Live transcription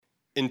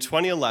In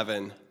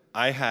 2011,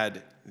 I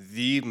had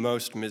the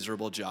most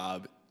miserable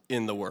job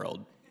in the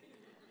world.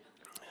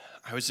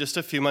 I was just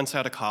a few months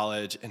out of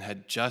college and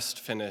had just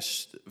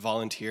finished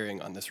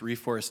volunteering on this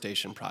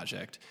reforestation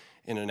project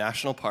in a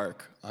national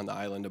park on the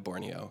island of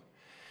Borneo.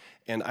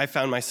 And I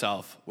found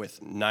myself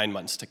with 9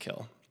 months to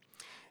kill.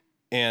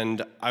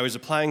 And I was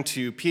applying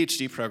to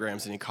PhD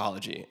programs in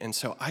ecology, and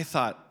so I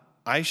thought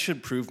I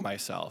should prove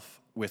myself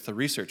with a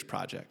research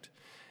project.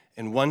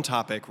 And one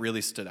topic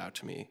really stood out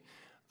to me.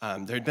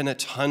 There had been a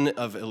ton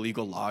of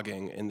illegal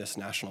logging in this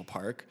national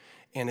park,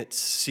 and it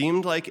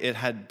seemed like it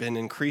had been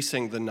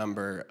increasing the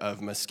number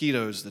of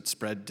mosquitoes that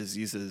spread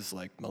diseases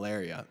like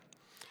malaria.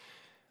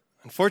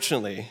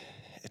 Unfortunately,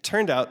 it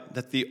turned out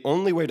that the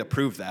only way to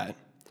prove that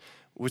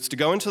was to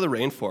go into the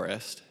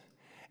rainforest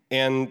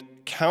and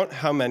count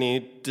how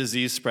many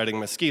disease-spreading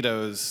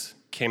mosquitoes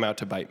came out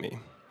to bite me.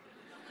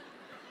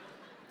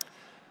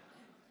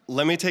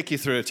 Let me take you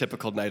through a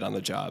typical night on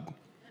the job.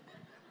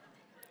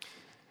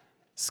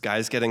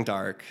 Sky's getting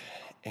dark,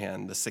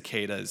 and the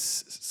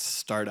cicadas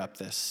start up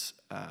this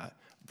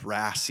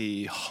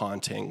brassy,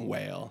 haunting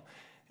wail.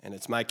 And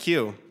it's my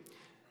cue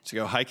to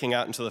go hiking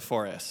out into the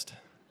forest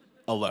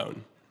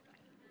alone.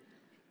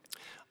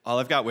 All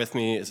I've got with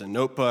me is a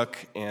notebook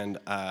and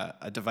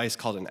a device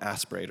called an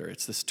aspirator.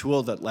 It's this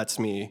tool that lets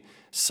me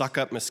suck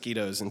up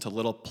mosquitoes into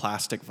little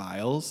plastic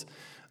vials,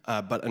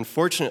 but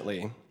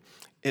unfortunately,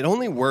 it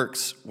only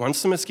works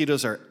once the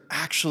mosquitoes are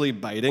actually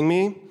biting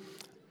me.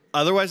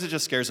 Otherwise, it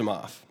just scares them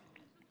off.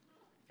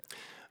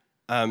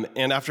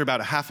 And after about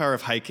a half hour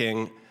of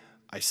hiking,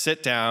 I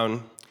sit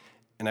down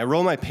and I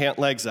roll my pant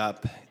legs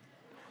up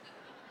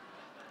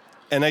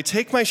and I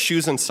take my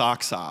shoes and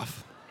socks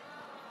off.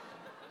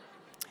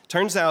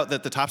 Turns out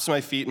that the tops of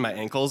my feet and my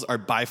ankles are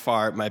by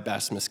far my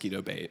best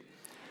mosquito bait.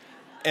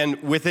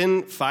 And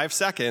within 5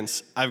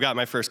 seconds, I've got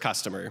my first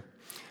customer.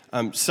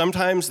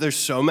 Sometimes there's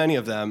so many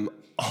of them,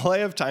 all I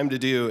have time to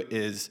do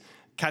is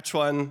catch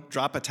one,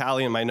 drop a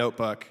tally in my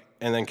notebook,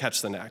 and then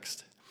catch the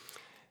next.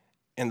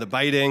 And the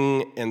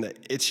biting and the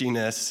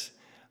itchiness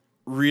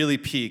really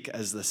peak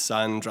as the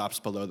sun drops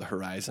below the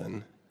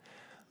horizon.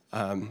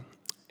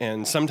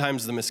 And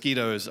sometimes the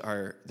mosquitoes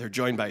they're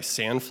joined by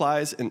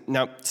sandflies. And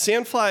now,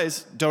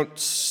 sandflies don't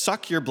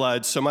suck your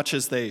blood so much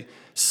as they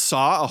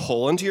saw a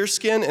hole into your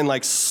skin and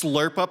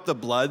slurp up the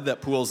blood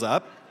that pools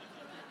up.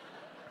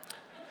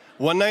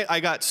 One night,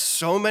 I got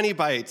so many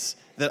bites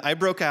that I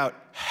broke out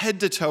head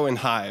to toe in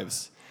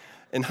hives.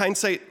 In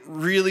hindsight,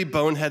 really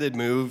boneheaded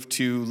move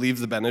to leave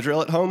the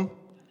Benadryl at home.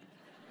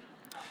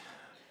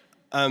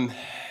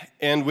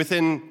 And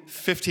within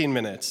 15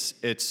 minutes,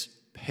 it's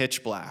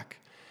pitch black.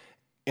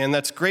 And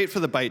that's great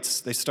for the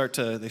bites. They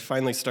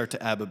finally start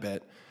to ebb a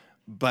bit.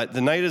 But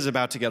the night is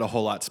about to get a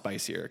whole lot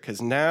spicier, because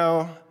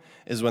now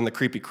is when the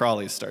creepy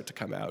crawlies start to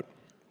come out.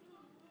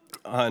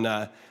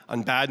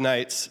 On bad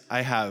nights,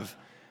 I have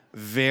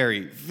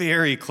very,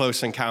 very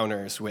close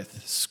encounters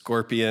with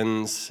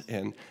scorpions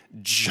and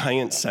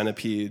giant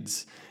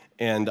centipedes,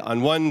 and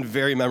on one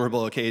very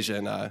memorable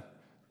occasion, a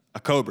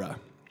cobra.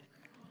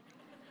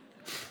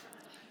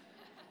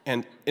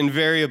 And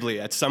invariably,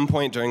 at some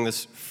point during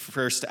this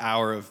first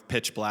hour of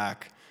pitch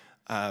black,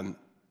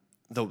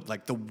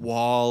 the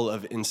wall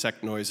of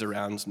insect noise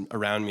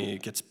around me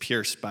gets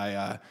pierced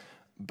by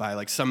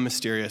some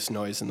mysterious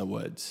noise in the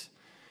woods.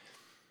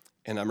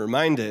 And I'm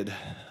reminded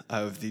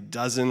of the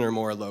dozen or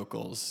more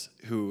locals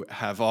who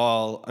have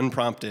all,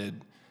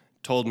 unprompted,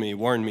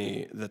 warned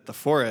me that the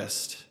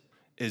forest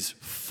is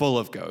full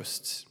of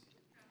ghosts.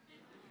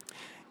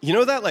 You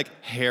know that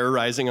hair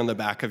rising on the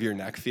back of your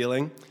neck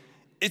feeling?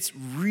 It's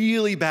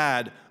really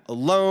bad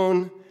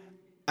alone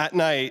at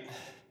night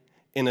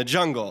in a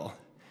jungle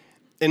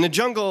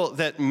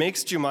that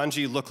makes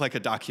Jumanji look like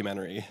a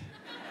documentary.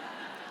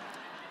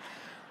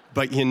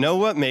 But you know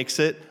what makes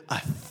it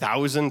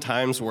 1,000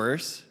 times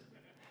worse?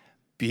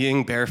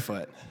 Being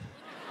barefoot.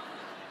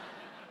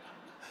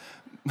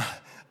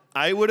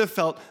 I would have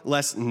felt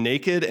less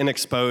naked and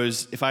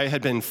exposed if I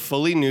had been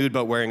fully nude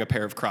but wearing a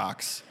pair of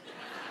Crocs.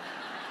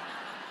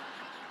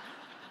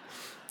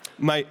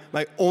 My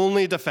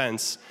only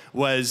defense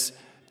was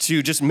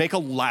to just make a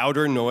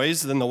louder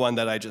noise than the one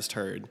that I just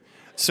heard.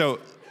 So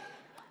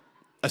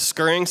a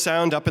scurrying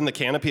sound up in the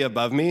canopy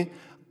above me,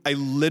 I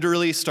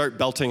literally start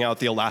belting out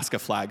the Alaska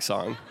flag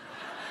song.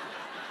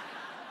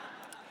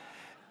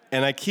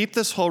 And I keep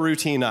this whole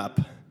routine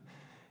up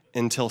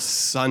until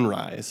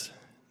sunrise,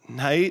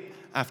 night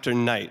after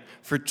night,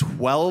 for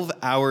 12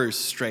 hours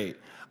straight.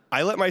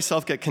 I let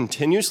myself get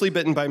continuously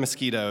bitten by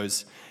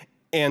mosquitoes,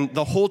 and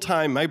the whole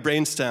time my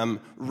brainstem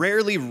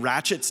rarely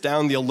ratchets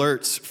down the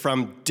alerts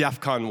from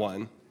DEFCON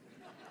 1.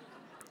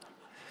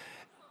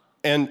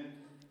 And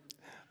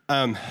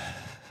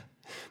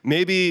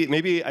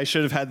maybe I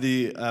should have had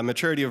the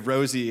maturity of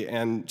Rosie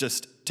and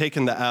just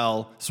taken the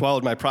L,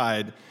 swallowed my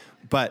pride,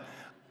 but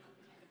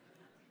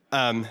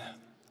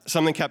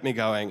something kept me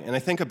going, and I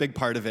think a big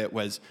part of it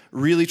was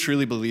really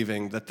truly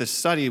believing that this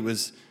study of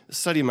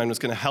mine was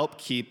going to help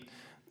keep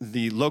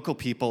the local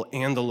people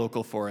and the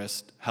local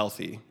forest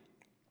healthy.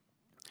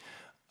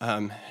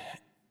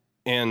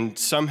 And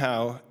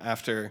somehow,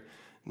 after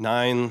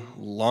 9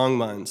 long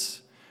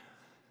months,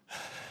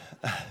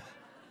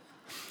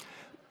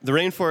 the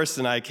rainforest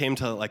and I came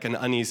to like an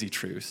uneasy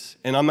truce.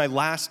 And on my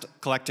last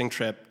collecting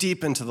trip,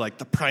 deep into like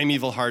the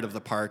primeval heart of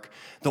the park,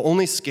 the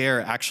only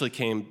scare actually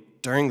came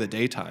during the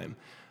daytime.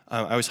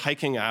 I was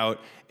hiking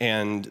out,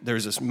 and there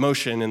was this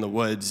motion in the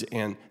woods,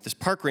 and this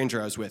park ranger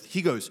I was with,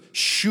 he goes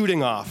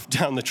shooting off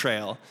down the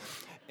trail.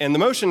 And the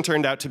motion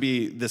turned out to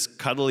be this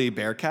cuddly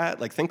bear cat,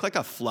 like think like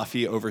a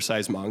fluffy,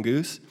 oversized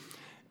mongoose.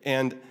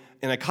 And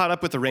I caught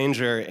up with the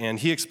ranger, and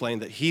he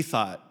explained that he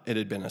thought it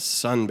had been a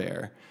sun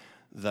bear,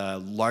 the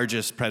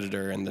largest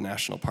predator in the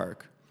national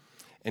park.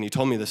 And he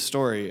told me the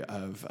story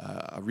of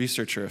a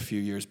researcher a few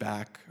years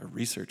back, a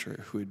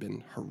researcher who had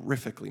been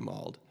horrifically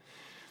mauled.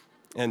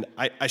 And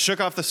I shook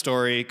off the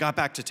story, got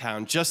back to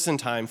town just in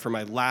time for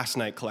my last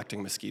night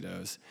collecting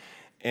mosquitoes.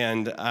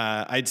 And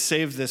I'd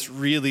saved this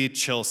really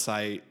chill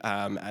site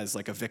as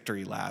like a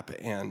victory lap.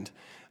 And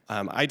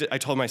I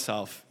told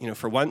myself,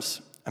 for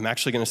once, I'm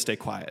actually going to stay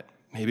quiet.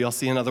 Maybe I'll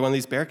see another one of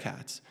these bear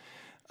cats.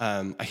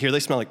 I hear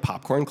they smell like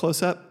popcorn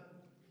close up.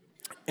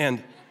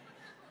 And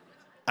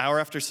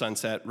hour after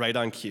sunset, right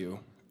on cue,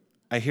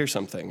 I hear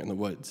something in the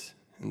woods.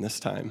 And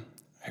this time,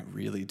 I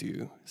really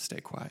do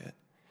stay quiet.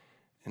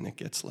 And it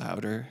gets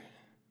louder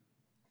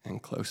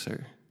and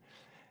closer.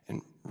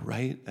 And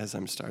right as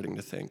I'm starting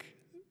to think,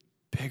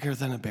 bigger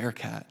than a bear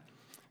cat,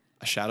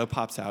 a shadow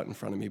pops out in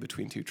front of me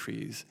between 2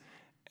 trees,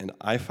 and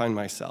I find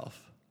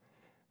myself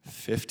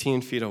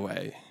 15 feet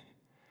away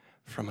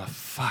from a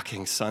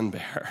fucking sun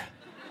bear.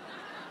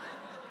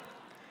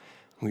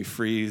 We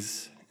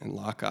freeze and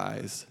lock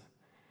eyes,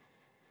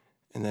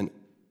 and then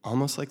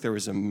almost like there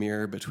was a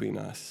mirror between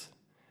us,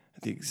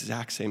 at the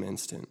exact same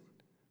instant,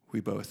 we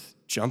both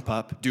jump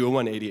up, do a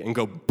 180, and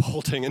go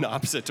bolting in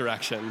opposite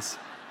directions.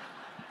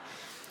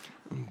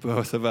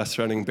 Both of us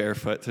running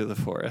barefoot through the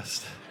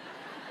forest.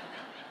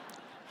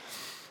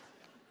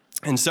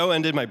 And so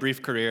ended my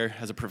brief career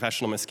as a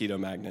professional mosquito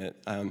magnet.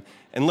 And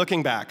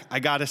looking back, I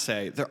gotta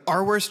say, there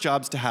are worse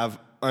jobs to have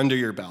under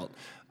your belt.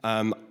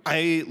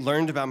 I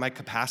learned about my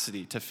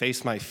capacity to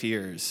face my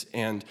fears,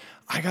 and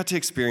I got to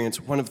experience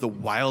one of the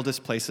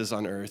wildest places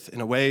on earth in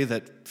a way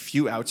that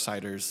few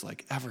outsiders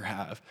ever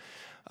have.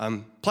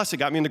 Plus, it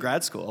got me into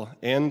grad school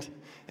and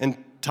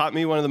taught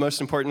me one of the most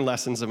important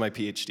lessons of my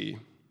PhD.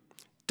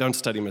 Don't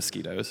study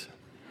mosquitoes.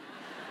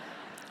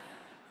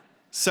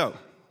 So,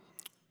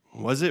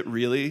 was it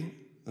really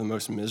the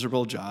most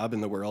miserable job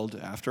in the world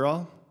after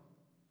all?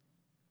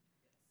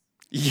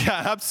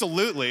 Yeah,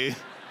 absolutely.